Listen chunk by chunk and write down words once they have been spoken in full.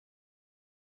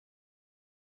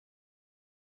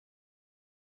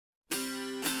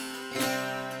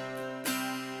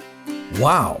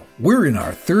Wow, we're in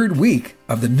our third week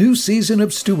of the new season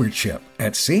of stewardship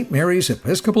at St. Mary's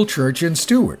Episcopal Church in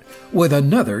Stuart with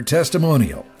another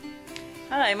testimonial.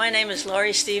 Hi, my name is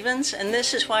Laurie Stephens, and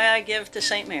this is why I give to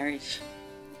St. Mary's.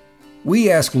 We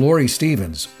asked Laurie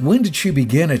Stephens, when did she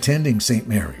begin attending St.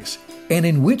 Mary's, and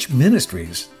in which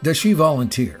ministries does she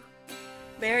volunteer?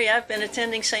 Mary, I've been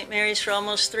attending St. Mary's for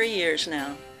almost 3 years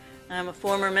now. I'm a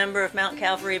former member of Mount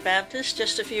Calvary Baptist,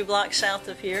 just a few blocks south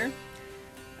of here.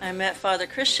 I met Father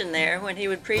Christian there when he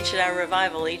would preach at our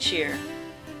revival each year.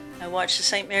 I watched the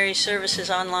St. Mary's services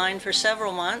online for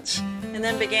several months and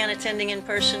then began attending in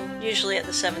person, usually at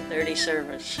the 7:30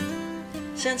 service.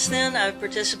 Since then, I've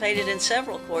participated in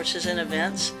several courses and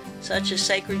events, such as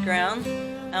Sacred Ground,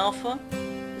 Alpha,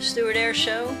 the Stuart Air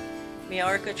Show,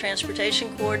 Miarca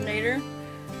Transportation Coordinator,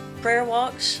 prayer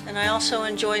walks, and I also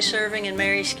enjoy serving in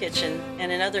Mary's Kitchen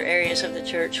and in other areas of the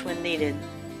church when needed.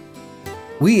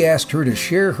 We asked her to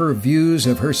share her views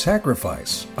of her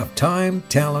sacrifice of time,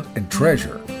 talent, and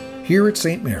treasure here at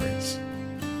St. Mary's.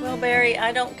 Well, Barry,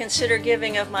 I don't consider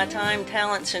giving of my time,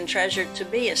 talents, and treasure to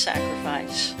be a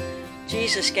sacrifice.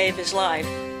 Jesus gave his life,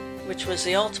 which was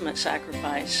the ultimate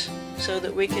sacrifice, so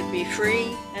that we could be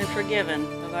free and forgiven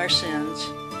of our sins,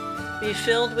 be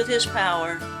filled with his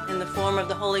power in the form of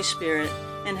the Holy Spirit,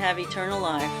 and have eternal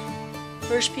life.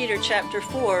 1 Peter chapter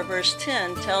 4, verse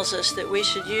 10 tells us that we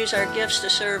should use our gifts to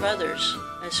serve others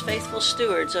as faithful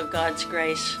stewards of God's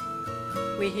grace.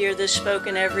 We hear this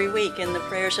spoken every week in the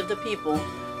prayers of the people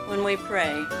when we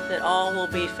pray that all will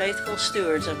be faithful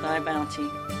stewards of thy bounty.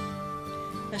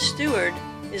 A steward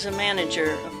is a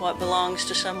manager of what belongs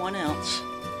to someone else.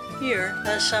 Here,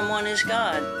 that someone is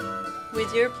God.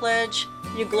 With your pledge,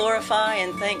 you glorify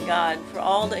and thank God for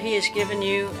all that he has given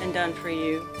you and done for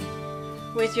you.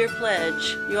 With your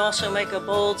pledge, you also make a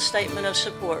bold statement of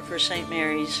support for St.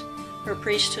 Mary's, her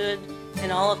priesthood,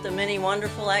 and all of the many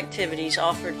wonderful activities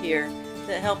offered here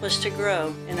that help us to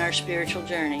grow in our spiritual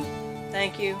journey.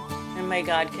 Thank you, and may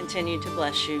God continue to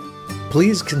bless you.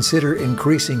 Please consider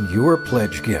increasing your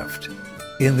pledge gift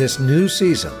in this new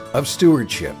season of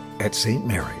stewardship at St.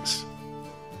 Mary's.